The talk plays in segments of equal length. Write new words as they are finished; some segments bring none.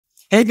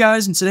Hey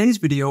guys, in today's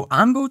video,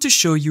 I'm going to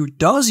show you,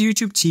 does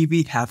YouTube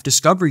TV have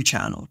Discovery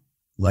Channel?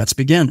 Let's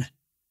begin.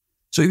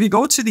 So if you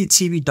go to the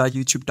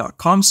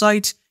tv.youtube.com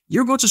site,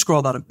 you're going to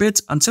scroll down a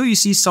bit until you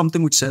see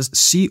something which says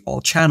See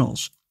All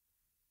Channels.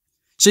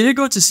 So you're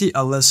going to see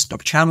a list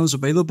of channels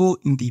available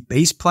in the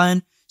base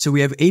plan. So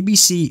we have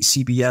ABC,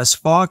 CBS,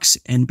 Fox,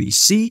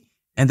 NBC,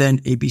 and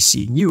then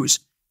ABC News.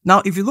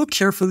 Now, if you look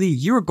carefully,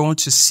 you're going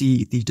to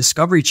see the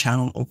Discovery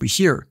Channel over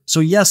here. So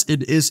yes,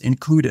 it is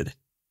included.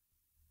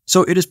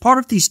 So it is part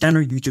of the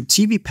standard YouTube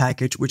TV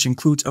package, which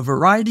includes a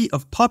variety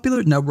of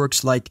popular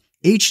networks like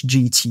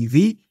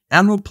HGTV,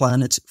 Animal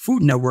Planet,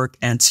 Food Network,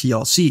 and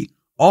TLC,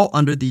 all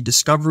under the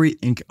Discovery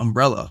Inc.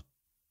 umbrella.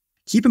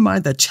 Keep in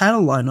mind that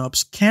channel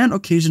lineups can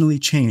occasionally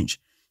change,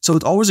 so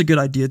it's always a good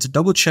idea to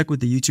double check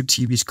with the YouTube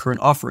TV's current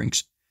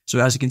offerings. So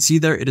as you can see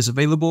there, it is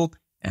available,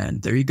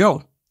 and there you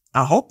go.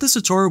 I hope this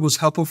tutorial was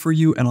helpful for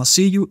you, and I'll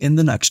see you in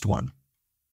the next one.